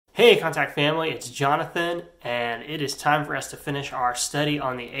Hey Contact family, it's Jonathan, and it is time for us to finish our study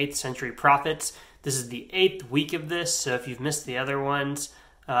on the 8th century prophets. This is the 8th week of this, so if you've missed the other ones,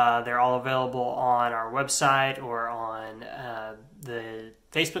 they're all available on our website or on the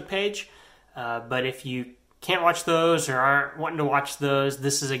Facebook page. But if you can't watch those or aren't wanting to watch those,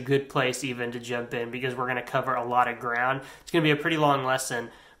 this is a good place even to jump in because we're going to cover a lot of ground. It's going to be a pretty long lesson,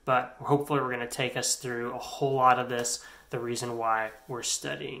 but hopefully we're going to take us through a whole lot of this, the reason why we're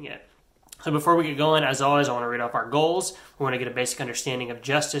studying it. So before we get going, as always, I want to read off our goals. We want to get a basic understanding of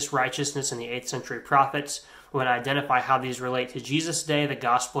justice, righteousness, and the 8th century prophets. We want to identify how these relate to Jesus' day, the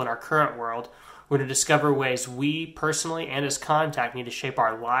gospel, and our current world. We're going to discover ways we personally and as Contact need to shape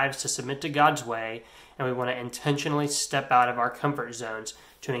our lives to submit to God's way, and we want to intentionally step out of our comfort zones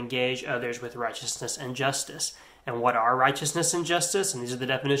to engage others with righteousness and justice. And what are righteousness and justice? And these are the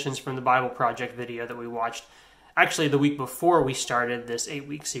definitions from the Bible Project video that we watched actually the week before we started this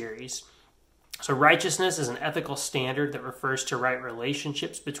 8-week series. So righteousness is an ethical standard that refers to right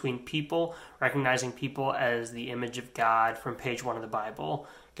relationships between people, recognizing people as the image of God from page 1 of the Bible,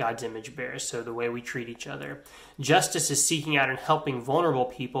 God's image bearers, so the way we treat each other. Justice is seeking out and helping vulnerable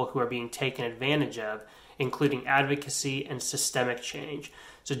people who are being taken advantage of, including advocacy and systemic change.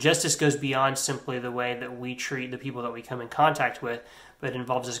 So justice goes beyond simply the way that we treat the people that we come in contact with, but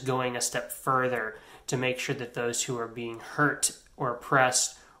involves us going a step further to make sure that those who are being hurt or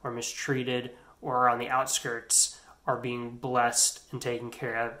oppressed or mistreated or are on the outskirts are being blessed and taken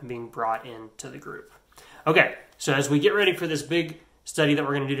care of and being brought into the group. Okay, so as we get ready for this big study that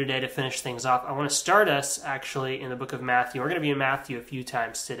we're going to do today to finish things off, I want to start us actually in the book of Matthew. We're going to be in Matthew a few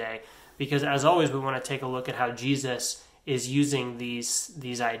times today because, as always, we want to take a look at how Jesus is using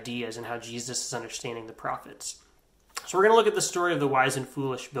these ideas and how Jesus is understanding the prophets. So we're going to look at the story of the wise and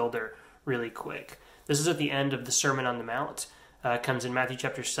foolish builder really quick. This is at the end of the Sermon on the Mount. It comes in Matthew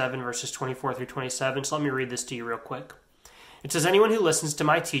chapter 7, verses 24 through 27. So let me read this to you real quick. It says, "Anyone who listens to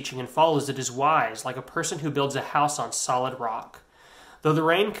my teaching and follows it is wise, like a person who builds a house on solid rock. Though the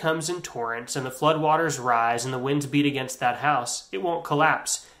rain comes in torrents and the floodwaters rise and the winds beat against that house, it won't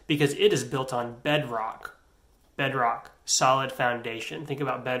collapse because it is built on bedrock." Bedrock, solid foundation. Think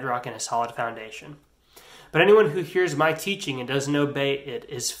about bedrock and a solid foundation. "But anyone who hears my teaching and doesn't obey it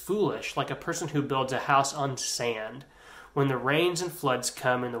is foolish, like a person who builds a house on sand. When the rains and floods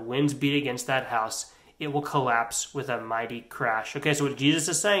come and the winds beat against that house, it will collapse with a mighty crash." Okay, so what Jesus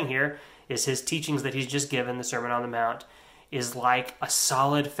is saying here is his teachings that he's just given, the Sermon on the Mount, is like a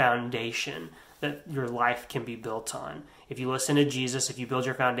solid foundation that your life can be built on. If you listen to Jesus, if you build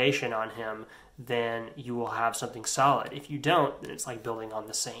your foundation on him, then you will have something solid. If you don't, then it's like building on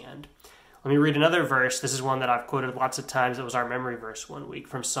the sand. Let me read another verse. This is one that I've quoted lots of times. It was our memory verse one week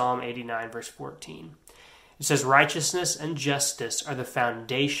from Psalm 89, verse 14. It says, "Righteousness and justice are the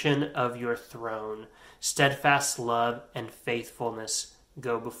foundation of your throne. Steadfast love and faithfulness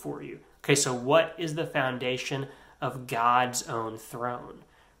go before you." Okay, so what is the foundation of God's own throne?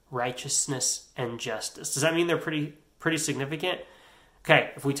 Righteousness and justice. Does that mean they're pretty significant?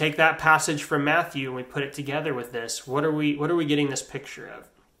 Okay, if we take that passage from Matthew and we put it together with this, what are we getting this picture of?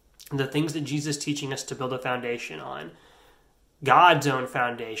 The things that Jesus is teaching us to build a foundation on, God's own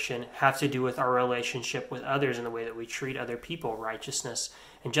foundation, have to do with our relationship with others and the way that we treat other people, righteousness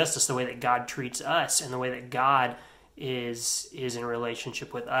and justice, the way that God treats us and the way that God is in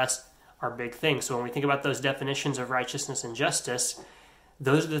relationship with us are big things. So when we think about those definitions of righteousness and justice,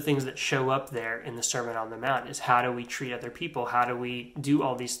 those are the things that show up there in the Sermon on the Mount, is how do we treat other people? How do we do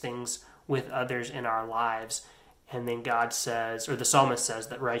all these things with others in our lives? And then God says, or the psalmist says,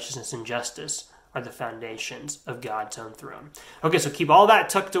 that righteousness and justice are the foundations of God's own throne. Okay, so keep all that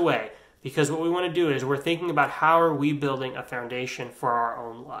tucked away, because what we want to do is we're thinking about how are we building a foundation for our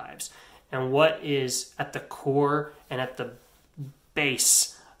own lives, and what is at the core and at the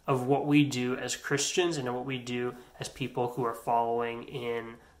base of what we do as Christians and what we do as people who are following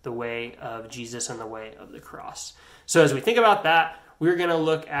in the way of Jesus and the way of the cross. So as we think about that, we're going to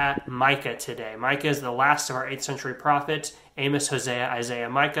look at Micah today. Micah is the last of our 8th century prophets. Amos, Hosea, Isaiah,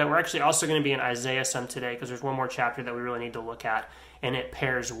 Micah. We're actually also going to be in Isaiah some today because there's one more chapter that we really need to look at, and it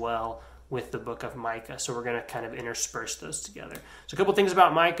pairs well with the book of Micah. So we're going to kind of intersperse those together. So a couple things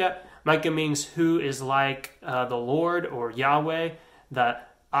about Micah. Micah means who is like the Lord or Yahweh. The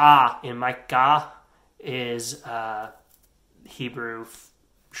in Micah is Hebrew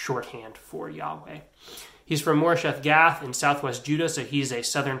shorthand for Yahweh. He's from Moresheth Gath in southwest Judah, so he's a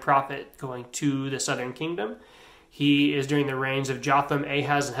southern prophet going to the southern kingdom. He is during the reigns of Jotham,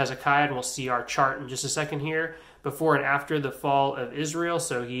 Ahaz, and Hezekiah, and we'll see our chart in just a second here, before and after the fall of Israel.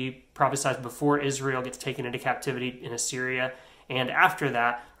 So he prophesies before Israel gets taken into captivity in Assyria, And after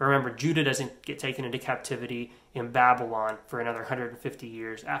that, remember, Judah doesn't get taken into captivity in Babylon for another 150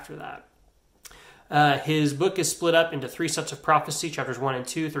 years after that. His book is split up into 3 sets of prophecy, chapters 1 and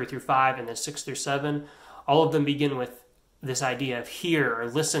 2, 3 through 5, and then 6 through 7. All of them begin with this idea of hear or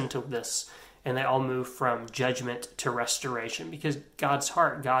listen to this, and they all move from judgment to restoration, because God's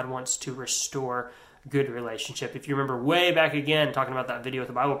heart, God wants to restore good relationship. If you remember way back again, talking about that video with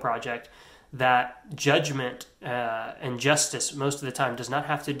the Bible Project, that judgment and justice most of the time does not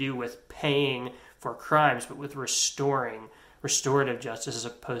have to do with paying for crimes, but with restorative justice as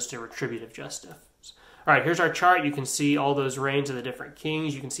opposed to retributive justice. All right, here's our chart. You can see all those reigns of the different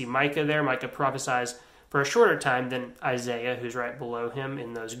kings. You can see Micah there. Micah prophesies for a shorter time than Isaiah, who's right below him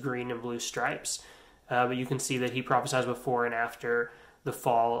in those green and blue stripes. But you can see that he prophesies before and after the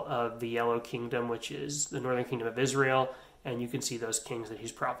fall of the Yellow Kingdom, which is the northern kingdom of Israel, and you can see those kings that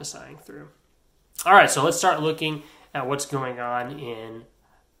he's prophesying through. All right, so let's start looking at what's going on in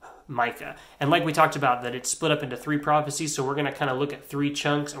Micah. And like we talked about, that it's split up into 3 prophecies, so we're going to kind of look at 3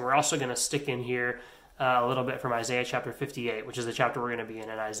 chunks, and we're also going to stick in here a little bit from Isaiah chapter 58, which is the chapter we're going to be in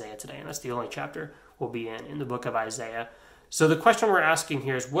Isaiah today, and that's the only chapter we'll be in the book of Isaiah. So the question we're asking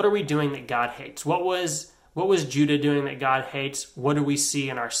here is, what are we doing that God hates? What was Judah doing that God hates? What do we see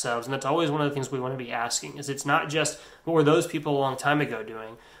in ourselves? And that's always one of the things we want to be asking, is it's not just what were those people a long time ago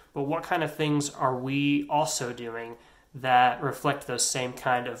doing, but what kind of things are we also doing that reflect those same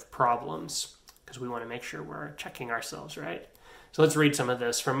kind of problems? Because we want to make sure we're checking ourselves, right? So let's read some of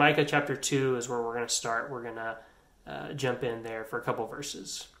this. From Micah chapter 2 is where we're going to start. We're going to jump in there for a couple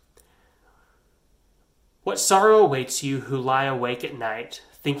verses. What sorrow awaits you who lie awake at night,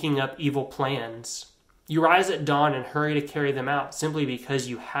 thinking up evil plans? You rise at dawn and hurry to carry them out, simply because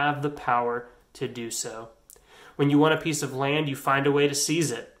you have the power to do so. When you want a piece of land, you find a way to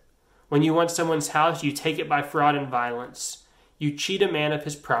seize it. When you want someone's house, you take it by fraud and violence. You cheat a man of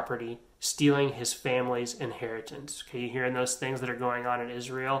his property, stealing his family's inheritance. Okay, you hearing those things that are going on in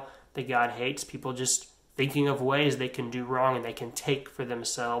Israel that God hates? People just thinking of ways they can do wrong and they can take for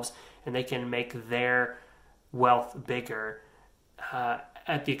themselves, and they can make their wealth bigger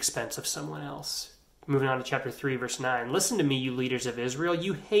at the expense of someone else. Moving on to chapter 3, verse 9. Listen to me, you leaders of Israel.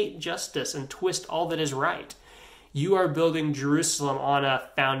 You hate justice and twist all that is right. You are building Jerusalem on a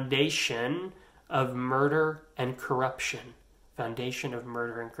foundation of murder and corruption. Foundation of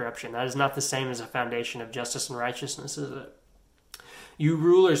murder and corruption. That is not the same as a foundation of justice and righteousness, is it? You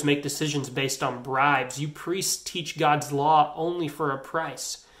rulers make decisions based on bribes. You priests teach God's law only for a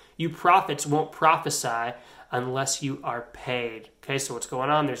price. You prophets won't prophesy unless you are paid. Okay, so what's going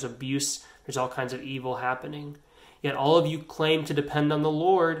on? There's abuse. There's all kinds of evil happening. Yet all of you claim to depend on the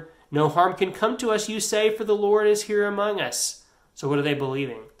Lord. No harm can come to us, you say, for the Lord is here among us. So what are they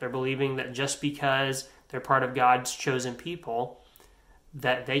believing? They're believing that just because they're part of God's chosen people,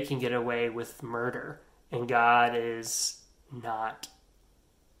 that they can get away with murder. And God is not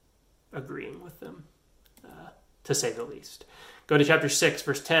agreeing with them, to say the least. Go to chapter 6,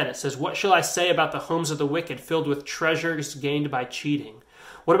 verse 10. It says, What shall I say about the homes of the wicked, filled with treasures gained by cheating?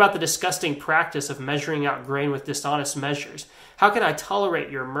 What about the disgusting practice of measuring out grain with dishonest measures? How can I tolerate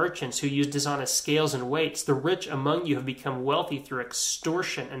your merchants who use dishonest scales and weights? The rich among you have become wealthy through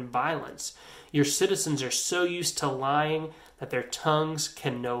extortion and violence. Your citizens are so used to lying that their tongues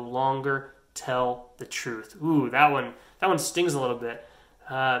can no longer tell the truth. Ooh, that one stings a little bit.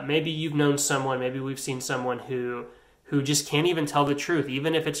 Maybe you've known someone, maybe we've seen someone who just can't even tell the truth,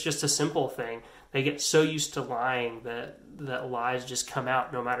 even if it's just a simple thing. They get so used to lying that lies just come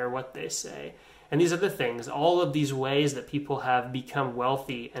out no matter what they say. And these are the things, all of these ways that people have become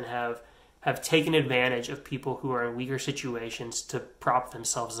wealthy and have taken advantage of people who are in weaker situations to prop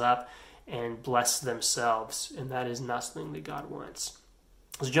themselves up and bless themselves. And that is not something that God wants.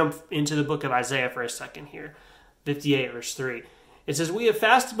 Let's jump into the book of Isaiah for a second here. 58 verse 3. It says, We have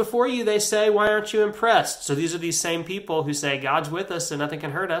fasted before you, they say. Why aren't you impressed? So these are these same people who say, God's with us and nothing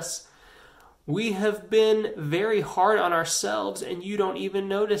can hurt us. We have been very hard on ourselves and you don't even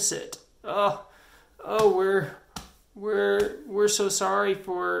notice it. Oh, we're so sorry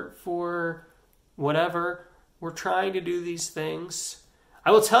for whatever. We're trying to do these things. I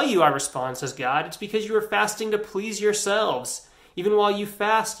will tell you, I respond, says God, it's because you are fasting to please yourselves. Even while you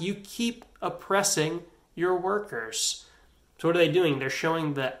fast, you keep oppressing your workers. So what are they doing? They're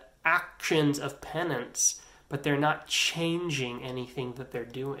showing the actions of penance, but they're not changing anything that they're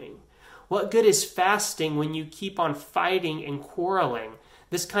doing. What good is fasting when you keep on fighting and quarreling?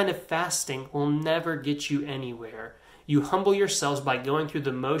 This kind of fasting will never get you anywhere. You humble yourselves by going through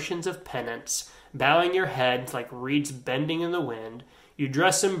the motions of penance, bowing your heads like reeds bending in the wind. You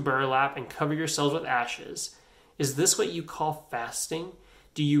dress in burlap and cover yourselves with ashes. Is this what you call fasting?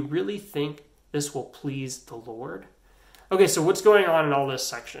 Do you really think this will please the Lord? Okay, so what's going on in all this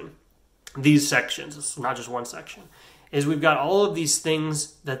section? These sections, it's not just one section, is we've got all of these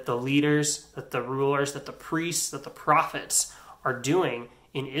things that the leaders, that the rulers, that the priests, that the prophets are doing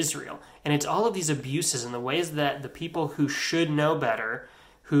in Israel. And it's all of these abuses and the ways that the people who should know better,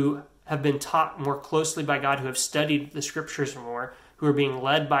 who have been taught more closely by God, who have studied the scriptures more, who are being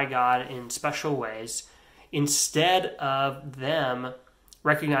led by God in special ways, instead of them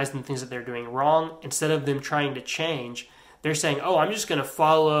recognizing the things that they're doing wrong, instead of them trying to change, they're saying, oh, I'm just going to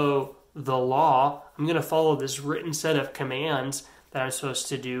follow the law. I'm going to follow this written set of commands that I'm supposed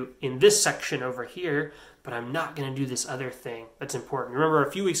to do in this section over here, but I'm not going to do this other thing that's important. Remember,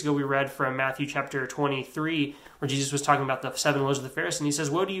 a few weeks ago we read from Matthew chapter 23, where Jesus was talking about the 7 woes of the Pharisees, and he says,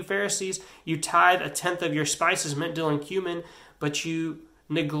 woe to you Pharisees, you tithe 1/10 of your spices, mint, dill, and cumin, but you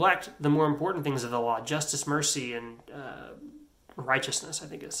neglect the more important things of the law, justice, mercy, and righteousness, I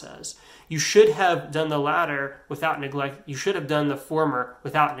think it says. You should have done the latter without neglect. You should have done the former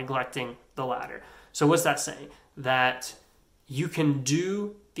without neglecting the latter. So what's that saying? That you can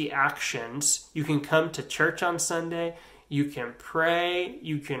do the actions. You can come to church on Sunday. You can pray.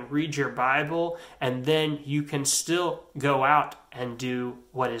 You can read your Bible. And then you can still go out and do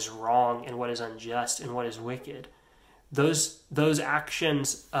what is wrong and what is unjust and what is wicked. Those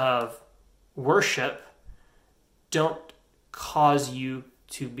actions of worship don't cause you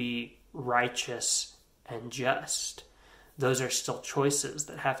to be righteous and just. Those are still choices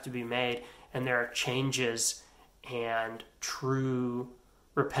that have to be made, and there are changes and true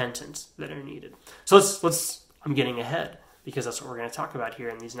repentance that are needed. So I'm getting ahead, because that's what we're going to talk about here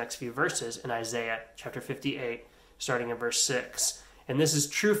in these next few verses in Isaiah chapter 58, starting in verse 6. And this is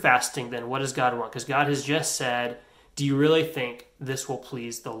true fasting then. What does God want? Because God has just said, do you really think this will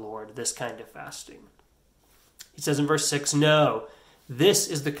please the Lord, this kind of fasting? He says in verse 6, no, this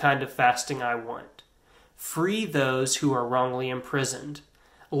is the kind of fasting I want. Free those who are wrongly imprisoned.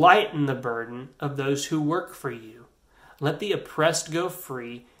 Lighten the burden of those who work for you. Let the oppressed go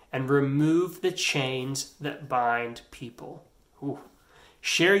free and remove the chains that bind people. Ooh.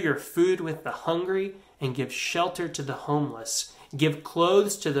 Share your food with the hungry and give shelter to the homeless. Give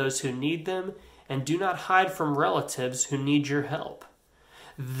clothes to those who need them, and do not hide from relatives who need your help.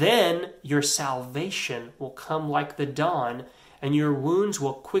 Then your salvation will come like the dawn, and your wounds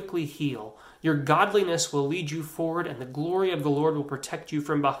will quickly heal. Your godliness will lead you forward, and the glory of the Lord will protect you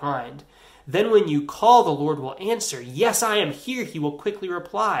from behind. Then when you call, the Lord will answer. Yes, I am here, he will quickly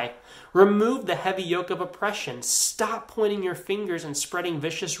reply. Remove the heavy yoke of oppression. Stop pointing your fingers and spreading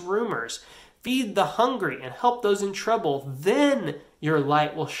vicious rumors. Feed the hungry and help those in trouble. Then your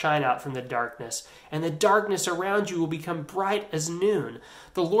light will shine out from the darkness, and the darkness around you will become bright as noon.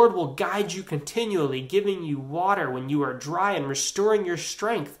 The Lord will guide you continually, giving you water when you are dry and restoring your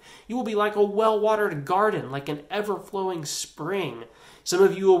strength. You will be like a well-watered garden, like an ever-flowing spring. Some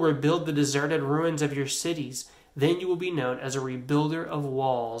of you will rebuild the deserted ruins of your cities. Then you will be known as a rebuilder of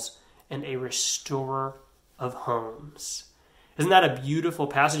walls and a restorer of homes. Isn't that a beautiful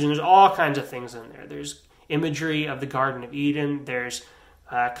passage? And there's all kinds of things in there. There's imagery of the Garden of Eden. There's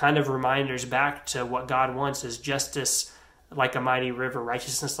kind of reminders back to what God wants is justice like a mighty river,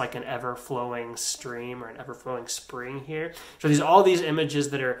 righteousness like an ever-flowing stream or an ever-flowing spring here. So there's all these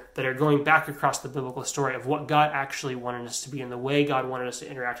images that are going back across the biblical story of what God actually wanted us to be and the way God wanted us to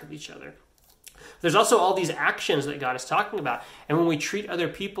interact with each other. There's also all these actions that God is talking about. And when we treat other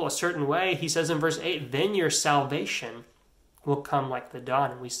people a certain way, he says in verse 8, then your salvation will come like the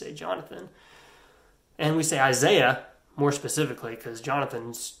dawn. And we say Jonathan. And we say Isaiah, more specifically, because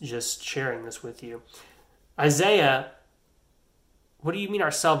Jonathan's just sharing this with you. Isaiah, what do you mean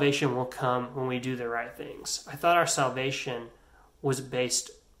our salvation will come when we do the right things? I thought our salvation was based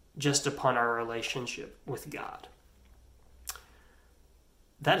just upon our relationship with God.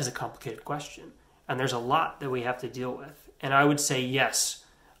 That is a complicated question. And there's a lot that we have to deal with. And I would say yes,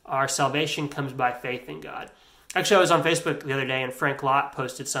 our salvation comes by faith in God. Actually, I was on Facebook the other day and Frank Lott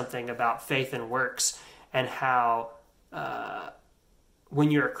posted something about faith and works and how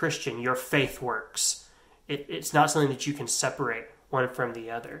when you're a Christian, your faith works. It's not something that you can separate one from the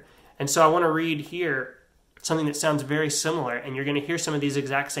other. And so I want to read here something that sounds very similar, and you're going to hear some of these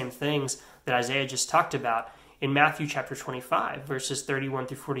exact same things that Isaiah just talked about in Matthew chapter 25, verses 31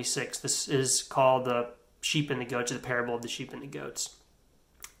 through 46. This is called the sheep and the goats, or the parable of the sheep and the goats.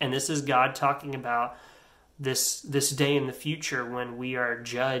 And this is God talking about this day in the future when we are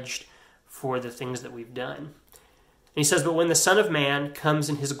judged for the things that we've done. And he says, but when the Son of Man comes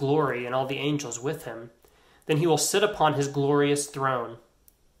in his glory and all the angels with him, then he will sit upon his glorious throne.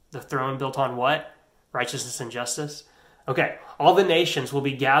 The throne built on what? Righteousness and justice? Okay, all the nations will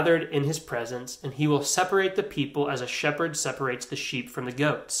be gathered in his presence, and he will separate the people as a shepherd separates the sheep from the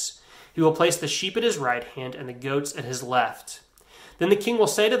goats. He will place the sheep at his right hand and the goats at his left. Then the king will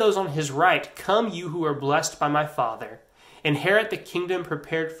say to those on his right, "Come, you who are blessed by my Father. Inherit the kingdom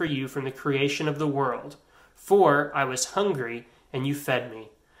prepared for you from the creation of the world. For I was hungry, and you fed me.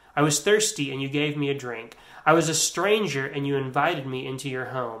 I was thirsty, and you gave me a drink. I was a stranger, and you invited me into your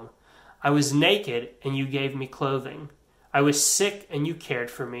home. I was naked, and you gave me clothing. I was sick, and you cared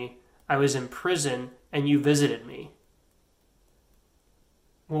for me. I was in prison, and you visited me."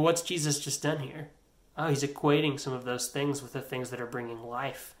 Well, what's Jesus just done here? Oh, he's equating some of those things with the things that are bringing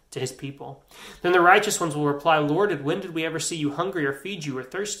life to his people. Then the righteous ones will reply, "Lord, when did we ever see you hungry or feed you, or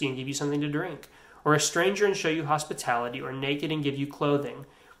thirsty and give you something to drink? Or a stranger and show you hospitality, or naked and give you clothing?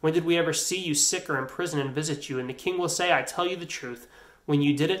 When did we ever see you sick or in prison and visit you?" And the king will say, "I tell you the truth, when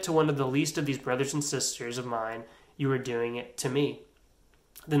you did it to one of the least of these brothers and sisters of mine, you were doing it to me."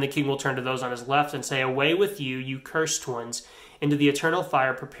 Then the king will turn to those on his left and say, "Away with you, you cursed ones, into the eternal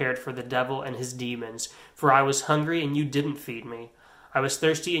fire prepared for the devil and his demons. For I was hungry, and you didn't feed me. I was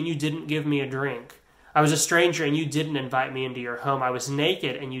thirsty, and you didn't give me a drink. I was a stranger, and you didn't invite me into your home. I was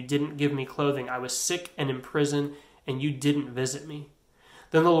naked, and you didn't give me clothing. I was sick and in prison, and you didn't visit me."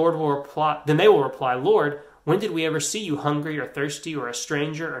 Then they will reply, "Lord, when did we ever see you hungry or thirsty or a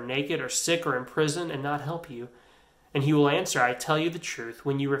stranger or naked or sick or in prison and not help you?" And he will answer, "I tell you the truth,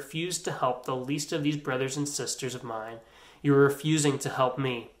 when you refused to help the least of these brothers and sisters of mine, you are refusing to help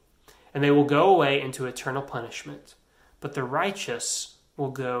me." And they will go away into eternal punishment, but the righteous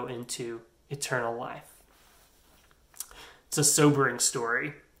will go into eternal life. It's a sobering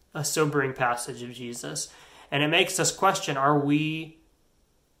story, a sobering passage of Jesus. And it makes us question, are we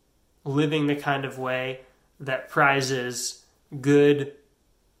living the kind of way that prizes good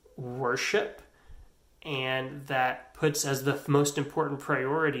worship and that puts as the most important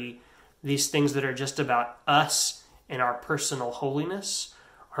priority these things that are just about us and our personal holiness?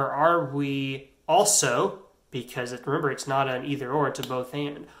 Or are we also, because remember, it's not an either or, it's a both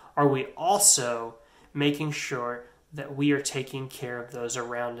and, are we also making sure that we are taking care of those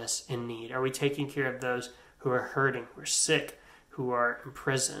around us in need? Are we taking care of those who are hurting, who are sick, who are in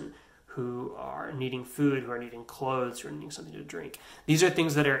prison, who are needing food, who are needing clothes, who are needing something to drink? These are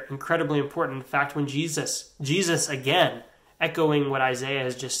things that are incredibly important. In fact, when Jesus again, echoing what Isaiah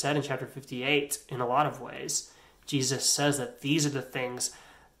has just said in chapter 58 in a lot of ways, Jesus says that these are the things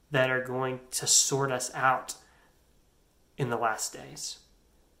that are going to sort us out in the last days.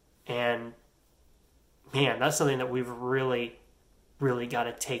 And man, that's something that we've really, really got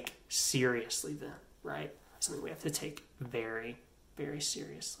to take seriously then, right? Something we have to take very, very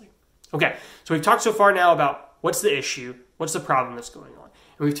seriously. Okay, so we've talked so far now about what's the issue, what's the problem that's going on.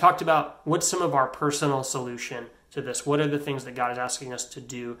 And we've talked about what's some of our personal solution to this. What are the things that God is asking us to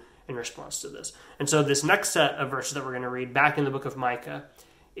do in response to this? And so this next set of verses that we're going to read back in the book of Micah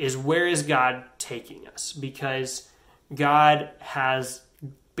is, where is God taking us? Because God has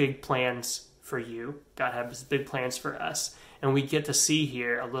big plans for you. God has big plans for us. And we get to see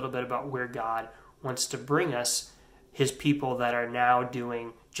here a little bit about where God wants to bring us, his people that are now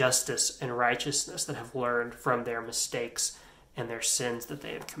doing justice and righteousness, that have learned from their mistakes and their sins that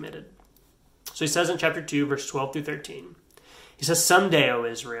they have committed. So he says in chapter 2, verse 12 through 13, he says, "Someday, O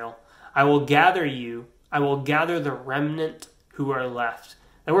Israel, I will gather you, I will gather the remnant who are left."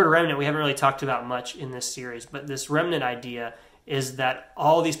 The word remnant we haven't really talked about much in this series, but this remnant idea is that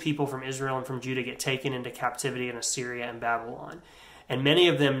all these people from Israel and from Judah get taken into captivity in Assyria and Babylon. And many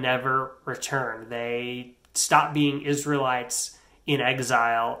of them never return. They stop being Israelites in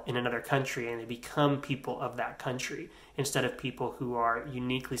exile in another country, and they become people of that country instead of people who are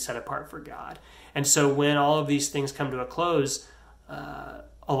uniquely set apart for God. And so when all of these things come to a close, a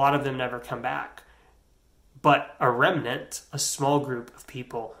lot of them never come back. But a remnant, a small group of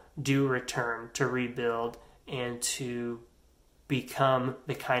people, do return to rebuild and to become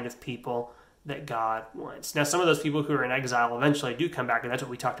the kind of people that God wants. Now, some of those people who are in exile eventually do come back, and that's what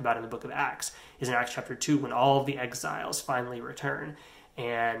we talked about in the book of Acts, is in Acts chapter 2, when all of the exiles finally return,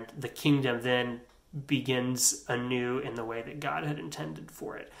 and the kingdom then begins anew in the way that God had intended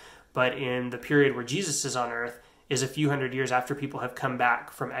for it. But in the period where Jesus is on earth is a few hundred years after people have come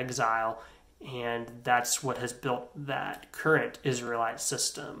back from exile, and that's what has built that current Israelite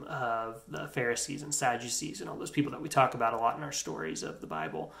system of the Pharisees and Sadducees and all those people that we talk about a lot in our stories of the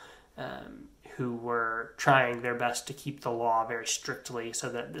Bible, who were trying their best to keep the law very strictly so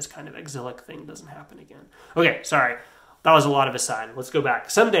that this kind of exilic thing doesn't happen again. Okay, sorry. That was a lot of aside. Let's go back.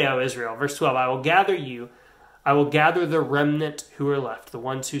 "Someday, O Israel," verse 12, "I will gather you. I will gather the remnant who are left, the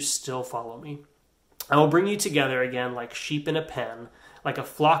ones who still follow me. I will bring you together again like sheep in a pen, like a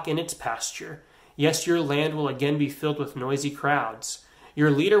flock in its pasture. Yes, your land will again be filled with noisy crowds.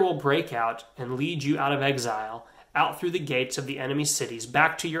 Your leader will break out and lead you out of exile, out through the gates of the enemy's cities,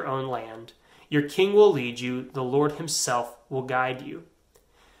 back to your own land. Your king will lead you, the Lord himself will guide you.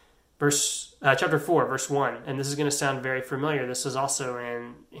 Chapter 4, verse 1, and this is going to sound very familiar. This is also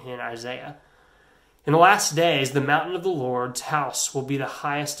in Isaiah. In the last days, the mountain of the Lord's house will be the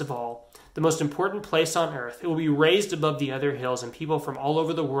highest of all, the most important place on earth. It will be raised above the other hills, and people from all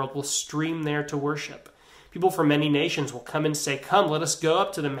over the world will stream there to worship. People from many nations will come and say, "Come, let us go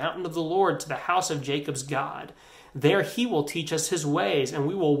up to the mountain of the Lord, to the house of Jacob's God. There he will teach us his ways, and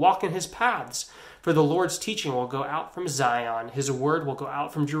we will walk in his paths. For the Lord's teaching will go out from Zion, his word will go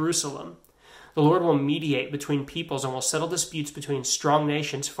out from Jerusalem. The Lord will mediate between peoples and will settle disputes between strong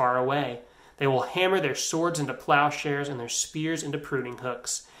nations far away. They will hammer their swords into plowshares and their spears into pruning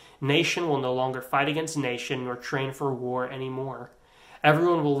hooks. Nation will no longer fight against nation nor train for war anymore.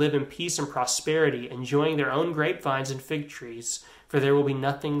 Everyone will live in peace and prosperity, enjoying their own grapevines and fig trees, for there will be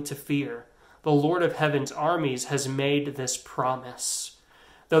nothing to fear. The Lord of heaven's armies has made this promise.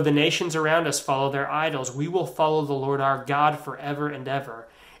 Though the nations around us follow their idols, we will follow the Lord our God forever and ever.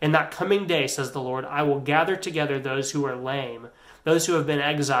 In that coming day, says the Lord, I will gather together those who are lame, those who have been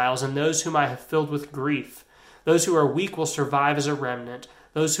exiles, and those whom I have filled with grief. Those who are weak will survive as a remnant.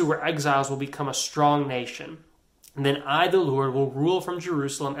 Those who were exiles will become a strong nation. And then I, the Lord, will rule from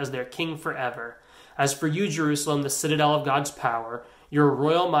Jerusalem as their king forever. As for you, Jerusalem, the citadel of God's power, your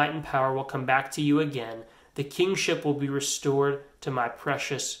royal might and power will come back to you again. The kingship will be restored to my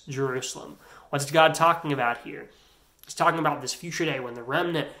precious Jerusalem. What's God talking about here? He's talking about this future day when the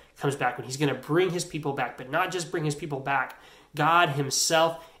remnant comes back, when he's going to bring his people back, but not just bring his people back. God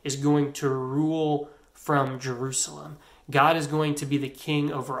himself is going to rule from Jerusalem. God is going to be the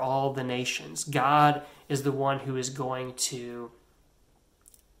king over all the nations. God is the one who is going to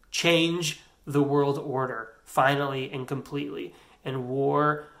change the world order finally and completely. And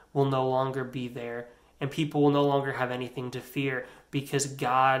war will no longer be there. And people will no longer have anything to fear because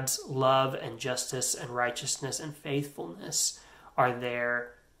God's love and justice and righteousness and faithfulness are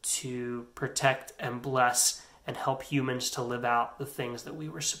there to protect and bless and help humans to live out the things that we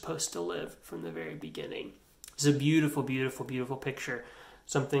were supposed to live from the very beginning. It's a beautiful, beautiful, beautiful picture,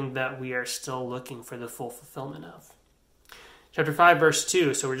 something that we are still looking for the full fulfillment of. Chapter 5, verse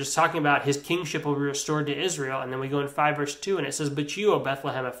 2, so we're just talking about his kingship will be restored to Israel, and then we go in 5, verse 2, and it says, But you, O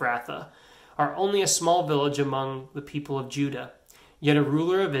Bethlehem Ephrathah, are only a small village among the people of Judah. Yet a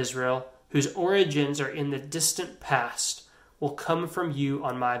ruler of Israel, whose origins are in the distant past, will come from you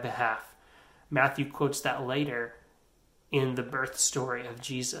on my behalf. Matthew quotes that later in the birth story of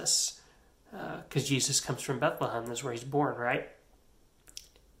Jesus, because Jesus comes from Bethlehem. That's where he's born, right?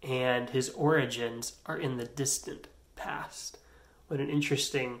 And his origins are in the distant past. What an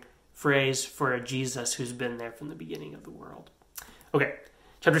interesting phrase for a Jesus who's been there from the beginning of the world. Okay.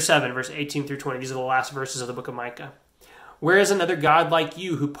 Chapter 7, verse 18 through 20. These are the last verses of the book of Micah. Where is another God like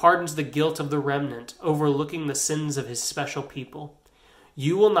you who pardons the guilt of the remnant, overlooking the sins of his special people?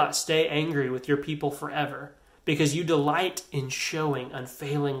 You will not stay angry with your people forever, because you delight in showing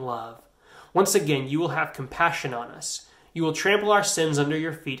unfailing love. Once again, you will have compassion on us. You will trample our sins under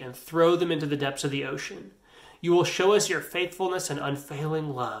your feet and throw them into the depths of the ocean. You will show us your faithfulness and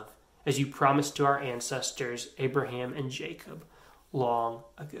unfailing love, as you promised to our ancestors, Abraham and Jacob, long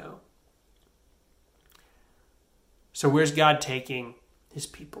ago. So where's God taking his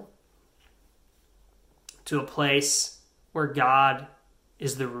people? To a place where God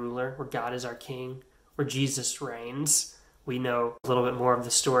is the ruler, where God is our king, where Jesus reigns. We know a little bit more of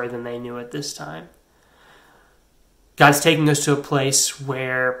the story than they knew at this time. God's taking us to a place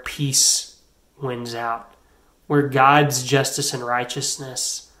where peace wins out, where God's justice and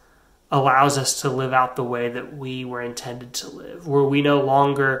righteousness allows us to live out the way that we were intended to live, where we no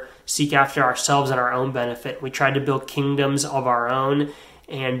longer seek after ourselves and our own benefit. We try to build kingdoms of our own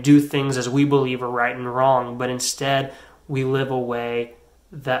and do things as we believe are right and wrong, but instead we live a way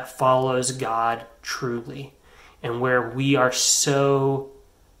that follows God truly, and where we are so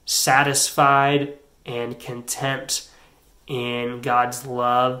satisfied and content in God's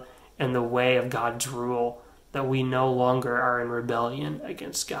love and the way of God's rule that we no longer are in rebellion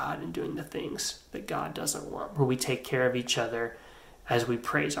against God and doing the things that God doesn't want, where we take care of each other as we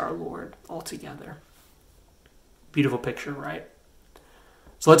praise our Lord all together. Beautiful picture, right?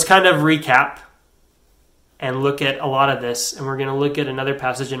 So let's kind of recap and look at a lot of this, and we're going to look at another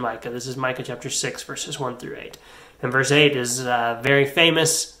passage in Micah. This is Micah chapter 6, verses 1 through 8. And verse 8 is a very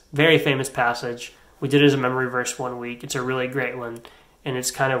famous passage. We did it as a memory verse one week. It's a really great one. and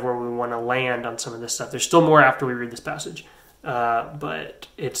it's kind of where we want to land on some of this stuff. There's still more after we read this passage, but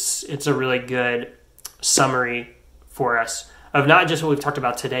it's a really good summary for us of not just what we've talked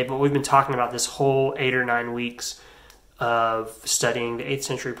about today, but we've been talking about this whole 8 or 9 weeks of studying the 8th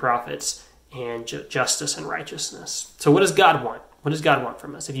century prophets and justice and righteousness. So what does God want? What does God want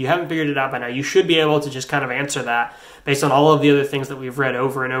from us? If you haven't figured it out by now, you should be able to just kind of answer that based on all of the other things that we've read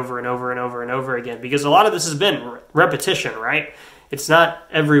over and over and over and over and over again, because a lot of this has been repetition, right? It's not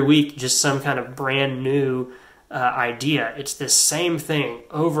every week just some kind of brand new idea. It's this same thing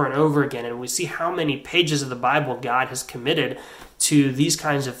over and over again, and we see how many pages of the Bible God has committed to these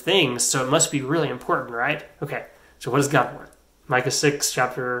kinds of things, so it must be really important, right? Okay, so what does God want? Micah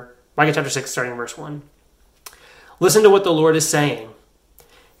chapter 6, starting in verse 1. Listen to what the Lord is saying.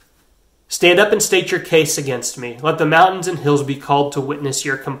 Stand up and state your case against me. Let the mountains and hills be called to witness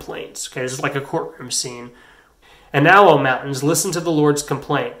your complaints. Okay, this is like a courtroom scene. And now, O mountains, listen to the Lord's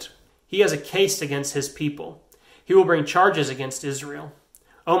complaint. He has a case against his people. He will bring charges against Israel.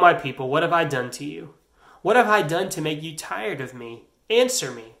 O my people, what have I done to you? What have I done to make you tired of me?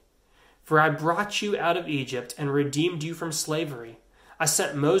 Answer me. For I brought you out of Egypt and redeemed you from slavery. I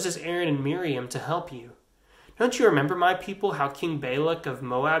sent Moses, Aaron, and Miriam to help you. Don't you remember, my people, how King Balak of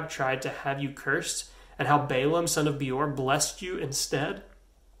Moab tried to have you cursed, and how Balaam, son of Beor, blessed you instead?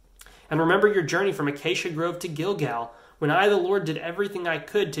 And remember your journey from Acacia Grove to Gilgal, when I, the Lord, did everything I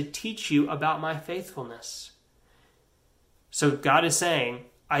could to teach you about my faithfulness. So God is saying,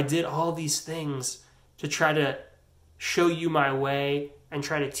 I did all these things to try to show you my way and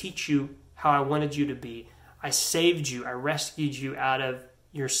try to teach you how I wanted you to be. I saved you. I rescued you out of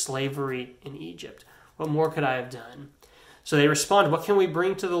your slavery in Egypt. What more could I have done? So they respond, what can we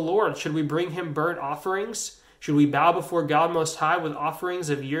bring to the Lord? Should we bring him burnt offerings? Should we bow before God Most High with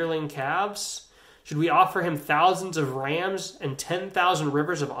offerings of yearling calves? Should we offer him thousands of rams and 10,000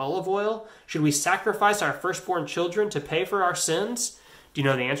 rivers of olive oil? Should we sacrifice our firstborn children to pay for our sins? Do you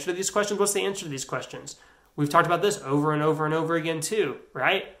know the answer to these questions? What's the answer to these questions? We've talked about this over and over and over again too,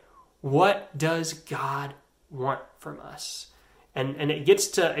 right? What does God want from us? And it gets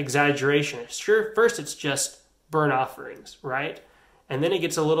to exaggeration. Sure, first it's just burnt offerings, right? And then it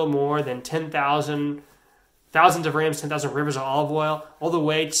gets a little more than thousands of rams, 10,000 rivers of olive oil, all the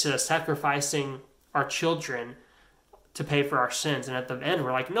way to sacrificing our children to pay for our sins. And at the end,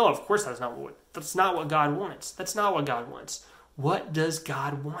 we're like, no, of course that's not what God wants. That's not what God wants. What does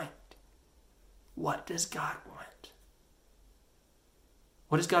God want? What does God want?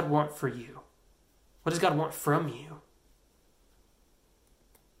 What does God want for you? What does God want from you?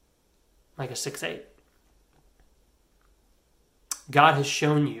 Micah 6:8. God has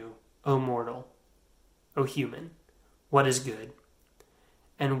shown you, O mortal, O human, what is good.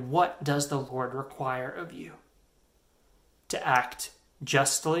 And what does the Lord require of you? To act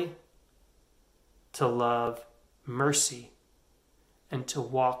justly, to love mercy, and to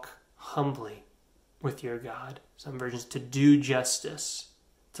walk humbly with your God. Some versions, to do justice,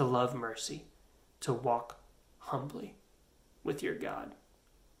 to love mercy, to walk humbly with your God.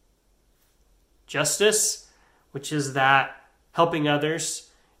 Justice, which is that helping others.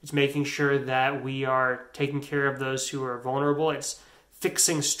 It's making sure that we are taking care of those who are vulnerable. It's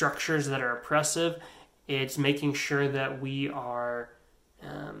fixing structures that are oppressive. It's making sure that we are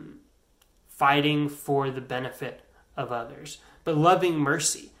fighting for the benefit of others. But loving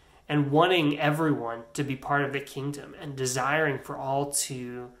mercy and wanting everyone to be part of the kingdom and desiring for all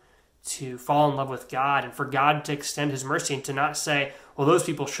to fall in love with God and for God to extend his mercy and to not say, well, those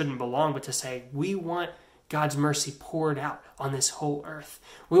people shouldn't belong, but to say, we want God's mercy poured out on this whole earth.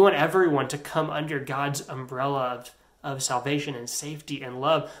 We want everyone to come under God's umbrella of salvation and safety and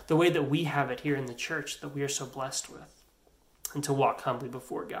love, the way that we have it here in the church that we are so blessed with, and to walk humbly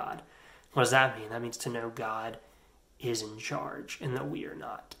before God. What does that mean? That means to know God is in charge and that we are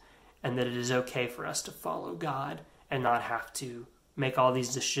not, and that it is okay for us to follow God and not have to make all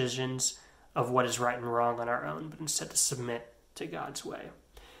these decisions of what is right and wrong on our own, but instead to submit to God's way.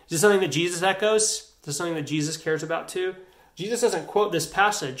 Is this something that Jesus echoes? Is this something that Jesus cares about too? Jesus doesn't quote this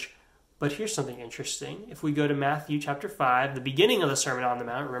passage, but here's something interesting. If we go to Matthew chapter 5, the beginning of the Sermon on the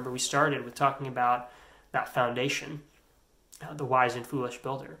Mount, remember we started with talking about that foundation, the wise and foolish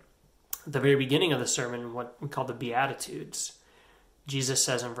builder. At the very beginning of the sermon, what we call the Beatitudes, Jesus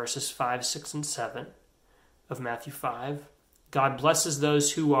says in verses 5, 6, and 7 of Matthew 5, God blesses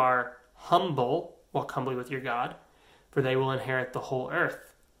those who are humble, walk humbly with your God, for they will inherit the whole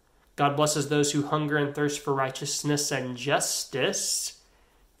earth. God blesses those who hunger and thirst for righteousness and justice,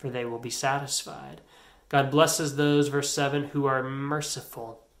 for they will be satisfied. God blesses those, verse 7, who are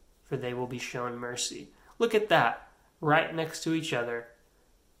merciful, for they will be shown mercy. Look at that, right next to each other,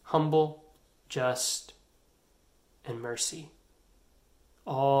 humble, just, and mercy.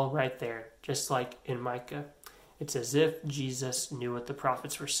 All right there, just like in Micah. It's as if Jesus knew what the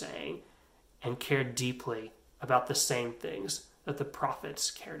prophets were saying and cared deeply about the same things that the prophets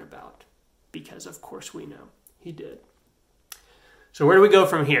cared about. Because, of course, we know he did. So where do we go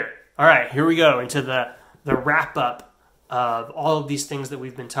from here? All right, here we go into the wrap-up of all of these things that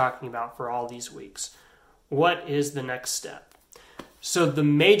we've been talking about for all these weeks. What is the next step? So the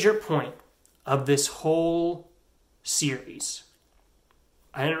major point of this whole series,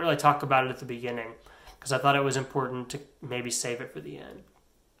 I didn't really talk about it at the beginning because I thought it was important to maybe save it for the end,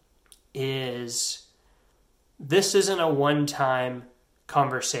 is this isn't a one-time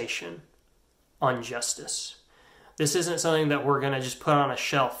conversation on justice. This isn't something that we're going to just put on a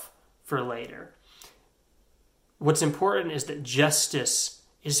shelf for later. What's important is that justice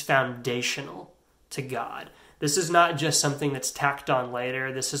is foundational to God. This is not just something that's tacked on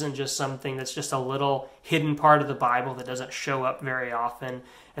later. This isn't just something that's just a little hidden part of the Bible that doesn't show up very often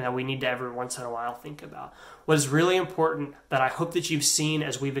and that we need to every once in a while think about. What is really important that I hope that you've seen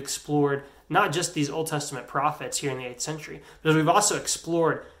as we've explored not just these Old Testament prophets here in the 8th century, but as we've also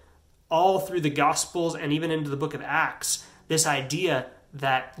explored all through the Gospels and even into the book of Acts, this idea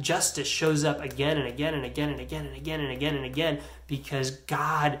that justice shows up again and again and again and again and again and again and again because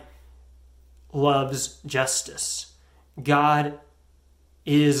God loves justice. God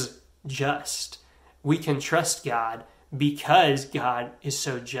is just. We can trust God because God is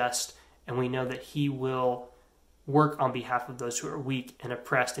so just, and we know that he will work on behalf of those who are weak and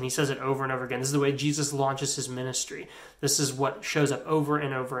oppressed. And he says it over and over again. This is the way Jesus launches his ministry. This is what shows up over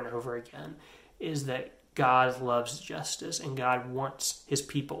and over and over again, is that God loves justice and God wants his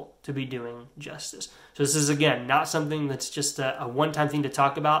people to be doing justice. So this is, again, not something that's just a one-time thing to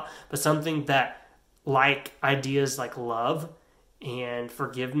talk about, but something that, like ideas like love and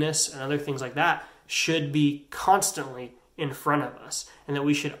forgiveness and other things like that, should be constantly in front of us, and that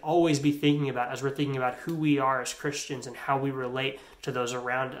we should always be thinking about as we're thinking about who we are as Christians and how we relate to those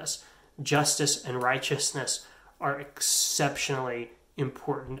around us. Justice and righteousness are exceptionally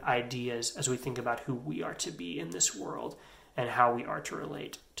important ideas as we think about who we are to be in this world and how we are to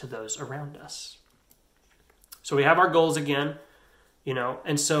relate to those around us. So we have our goals again,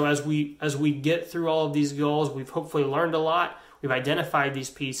 and so as we get through all of these goals, we've hopefully learned a lot, we've identified these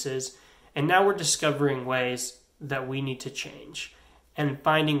pieces, and now we're discovering ways that we need to change and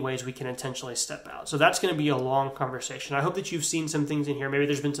finding ways we can intentionally step out. So that's going to be a long conversation. I hope that you've seen some things in here. Maybe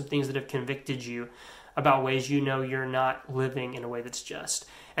there's been some things that have convicted you about ways you're not living in a way that's just.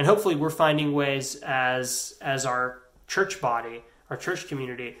 And hopefully we're finding ways as our church body, our church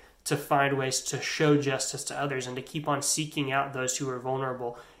community, to find ways to show justice to others and to keep on seeking out those who are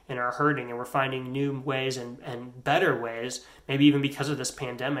vulnerable and are hurting. And we're finding new ways and better ways, maybe even because of this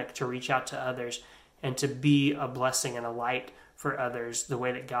pandemic, to reach out to others and to be a blessing and a light for others the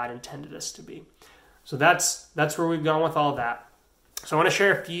way that God intended us to be. So that's where we've gone with all that. So I want to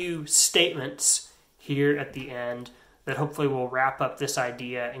share a few statements here at the end that hopefully will wrap up this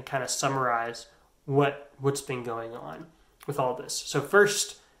idea and kind of summarize what's been going on with all this. So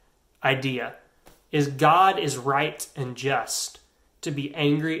first idea is God is right and just to be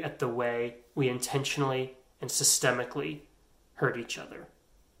angry at the way we intentionally and systemically hurt each other.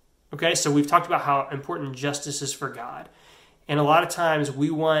 Okay, so we've talked about how important justice is for God. And a lot of times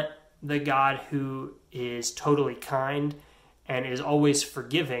we want the God who is totally kind and is always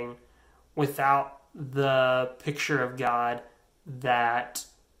forgiving without the picture of God that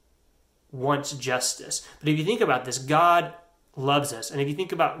wants justice. But if you think about this, God loves us. And if you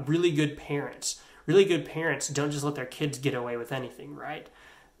think about really good parents don't just let their kids get away with anything, right?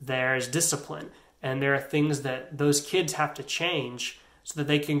 There's discipline, and there are things that those kids have to change so that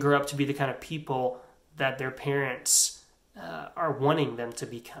they can grow up to be the kind of people that their parents are wanting them to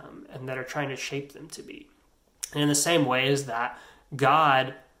become and that are trying to shape them to be. And in the same way as that,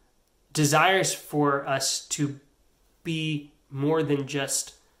 God desires for us to be more than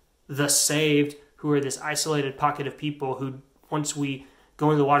just the saved who are this isolated pocket of people who, once we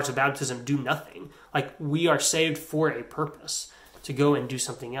go into the waters of baptism, do nothing. Like, we are saved for a purpose, to go and do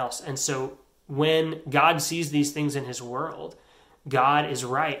something else. And so when God sees these things in his world, God is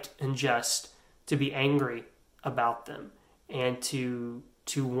right and just to be angry about them and to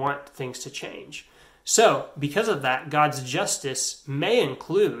want things to change. So, because of that, God's justice may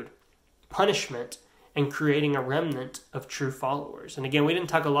include punishment and creating a remnant of true followers. And again, we didn't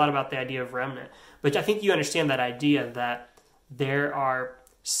talk a lot about the idea of remnant, but I think you understand that idea that there are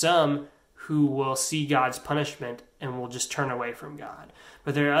some who will see God's punishment and will just turn away from God.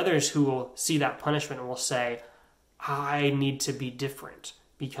 But there are others who will see that punishment and will say, I need to be different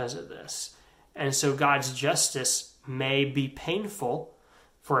because of this. And so God's justice may be painful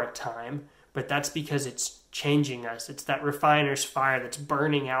for a time, but that's because it's changing us. It's that refiner's fire that's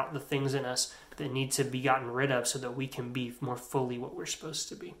burning out the things in us that need to be gotten rid of so that we can be more fully what we're supposed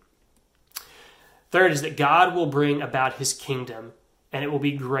to be. Third is that God will bring about his kingdom, and it will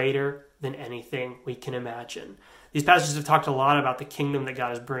be greater than anything we can imagine. These passages have talked a lot about the kingdom that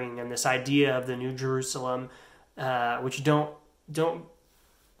God is bringing and this idea of the New Jerusalem, which don't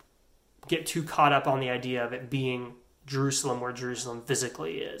get too caught up on the idea of it being Jerusalem where Jerusalem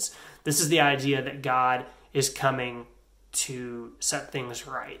physically is. This is the idea that God is coming to set things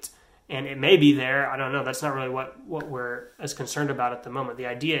right. And it may be there. I don't know. That's not really what we're as concerned about at the moment. The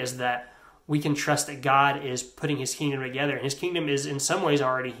idea is that we can trust that God is putting his kingdom together. And his kingdom is in some ways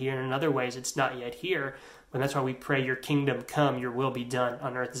already here, and in other ways it's not yet here. And that's why we pray, your kingdom come, your will be done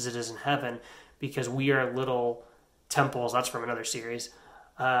on earth as it is in heaven, because we are little temples, that's from another series,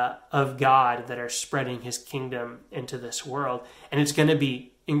 of God that are spreading his kingdom into this world. And it's going to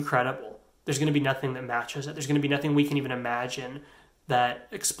be incredible. There's going to be nothing that matches it. There's going to be nothing we can even imagine that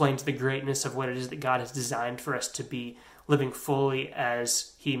explains the greatness of what it is that God has designed for us to be, living fully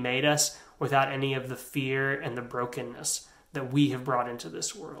as he made us without any of the fear and the brokenness that we have brought into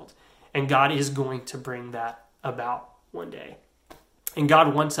this world. And God is going to bring that about one day. And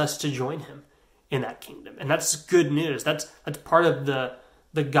God wants us to join him in that kingdom. And that's good news. That's part of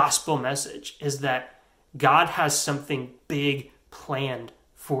the gospel message, is that God has something big planned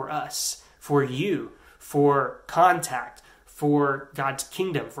for us, for you, for Contact, for God's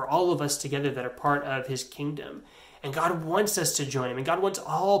kingdom, for all of us together that are part of his kingdom. And God wants us to join him, and God wants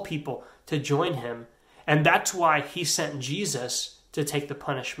all people to join him. And that's why he sent Jesus to take the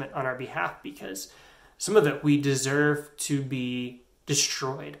punishment on our behalf, because some of it we deserve to be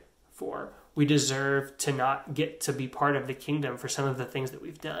destroyed for. We deserve to not get to be part of the kingdom for some of the things that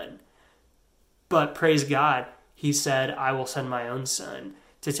we've done. But praise God, he said, I will send my own son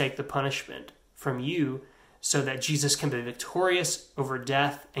to take the punishment from you so that Jesus can be victorious over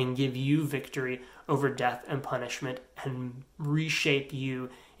death and give you victory over death and punishment and reshape you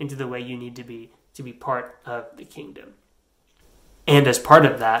into the way you need to be part of the kingdom. And as part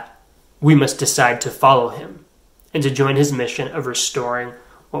of that, we must decide to follow him and to join his mission of restoring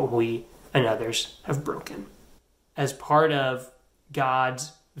what we and others have broken. As part of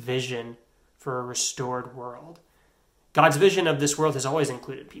God's vision for a restored world, God's vision of this world has always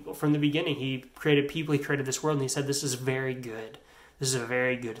included people. From the beginning, he created people, he created this world, and he said, this is very good. This is a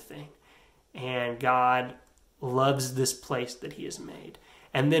very good thing. And God loves this place that he has made.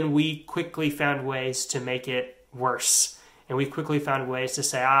 And then we quickly found ways to make it worse. And we quickly found ways to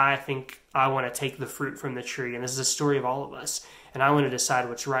say, I think I want to take the fruit from the tree. And this is a story of all of us. And I want to decide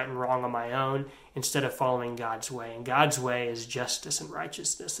what's right and wrong on my own instead of following God's way. And God's way is justice and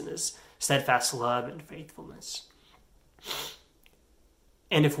righteousness and his steadfast love and faithfulness.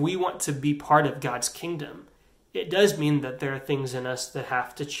 And if we want to be part of God's kingdom, it does mean that there are things in us that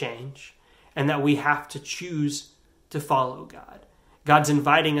have to change and that we have to choose to follow God. God's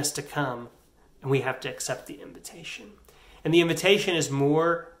inviting us to come, and we have to accept the invitation. And the invitation is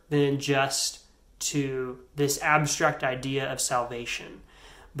more than just to this abstract idea of salvation,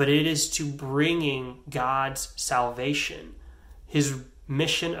 but it is to bringing God's salvation, his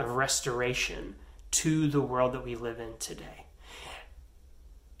mission of restoration, to the world that we live in today.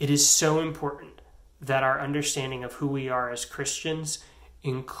 It is so important that our understanding of who we are as Christians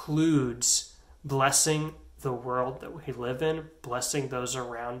includes blessing the world that we live in, blessing those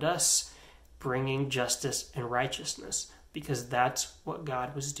around us, bringing justice and righteousness, because that's what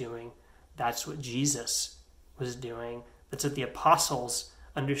God was doing. That's what Jesus was doing. That's what the apostles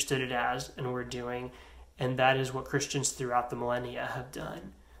understood it as and were doing. And that is what Christians throughout the millennia have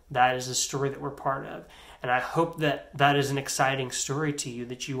done. That is the story that we're part of. And I hope that that is an exciting story to you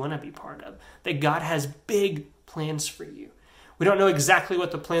that you want to be part of. That God has big plans for you. We don't know exactly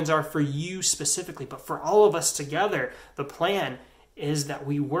what the plans are for you specifically, but for all of us together, the plan is that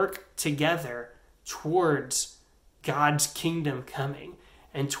we work together towards God's kingdom coming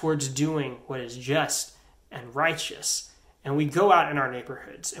and towards doing what is just and righteous. And we go out in our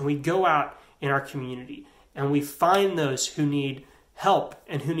neighborhoods and we go out in our community and we find those who need help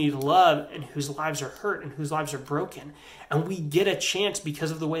and who need love and whose lives are hurt and whose lives are broken. And we get a chance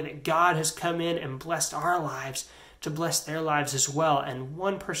because of the way that God has come in and blessed our lives to bless their lives as well. And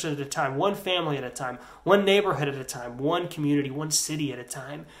one person at a time, one family at a time, one neighborhood at a time, one community, one city at a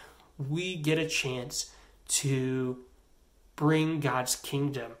time, we get a chance to bring God's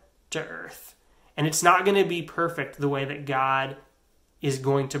kingdom to earth. And it's not going to be perfect the way that God is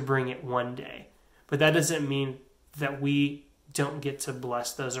going to bring it one day. But that doesn't mean that we don't get to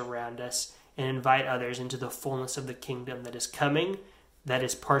bless those around us and invite others into the fullness of the kingdom that is coming, that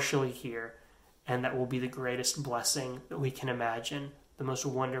is partially here, and that will be the greatest blessing that we can imagine, the most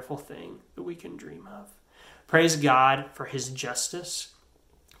wonderful thing that we can dream of. Praise God for his justice.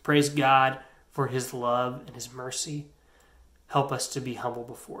 Praise God for his love and his mercy. Help us to be humble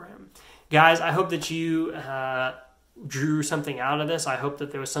before him. Guys, I hope that you drew something out of this. I hope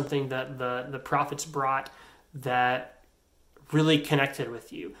that there was something that the prophets brought that really connected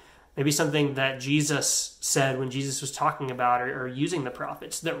with you. Maybe something that Jesus said when Jesus was talking about or using the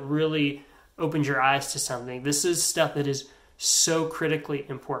prophets that really opened your eyes to something. This is stuff that is so critically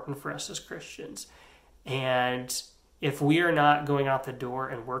important for us as Christians. And if we are not going out the door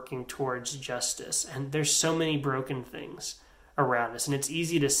and working towards justice, and there's so many broken things around us, and it's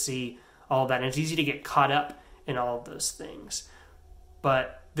easy to see all that, and it's easy to get caught up in all of those things.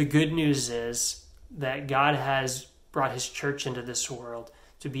 But the good news is that God has brought his church into this world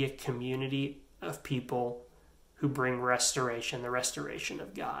to be a community of people who bring restoration, the restoration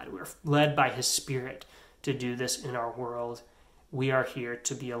of God. We're led by his Spirit to do this in our world. We are here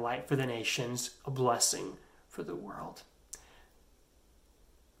to be a light for the nations, a blessing for the world.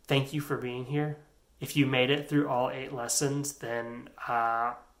 Thank you for being here. If you made it through all 8 lessons, then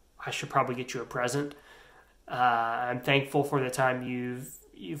I should probably get you a present. I'm thankful for the time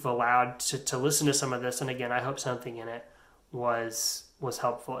you've allowed to listen to some of this. And again, I hope something in it was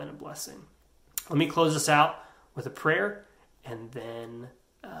helpful and a blessing. Let me close this out with a prayer, and then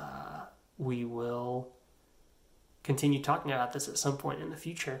we will continue talking about this at some point in the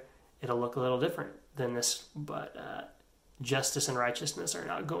future. It'll look a little different than this, but justice and righteousness are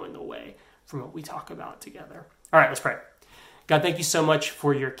not going away from what we talk about together. All right, let's pray. God, thank you so much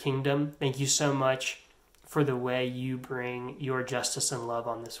for your kingdom. Thank you so much for the way you bring your justice and love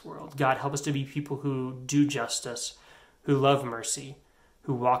on this world. God, help us to be people who do justice, who love mercy,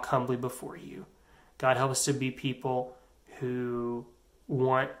 who walk humbly before you. God, help us to be people who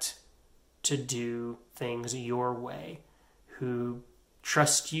want to do things your way, who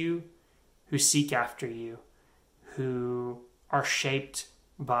trust you, who seek after you, who are shaped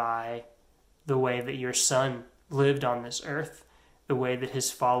by the way that your Son lived on this earth, the way that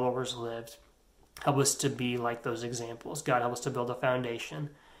his followers lived. Help us to be like those examples. God, help us to build a foundation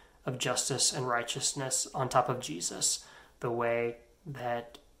of justice and righteousness on top of Jesus, the way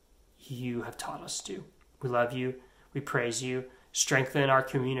that you have taught us to. We love you. We praise you. Strengthen our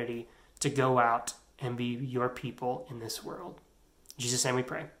community to go out and be your people in this world. In Jesus' name we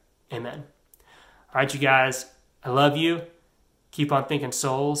pray. Amen. All right, you guys, I love you. Keep on thinking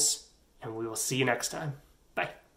souls, and we will see you next time.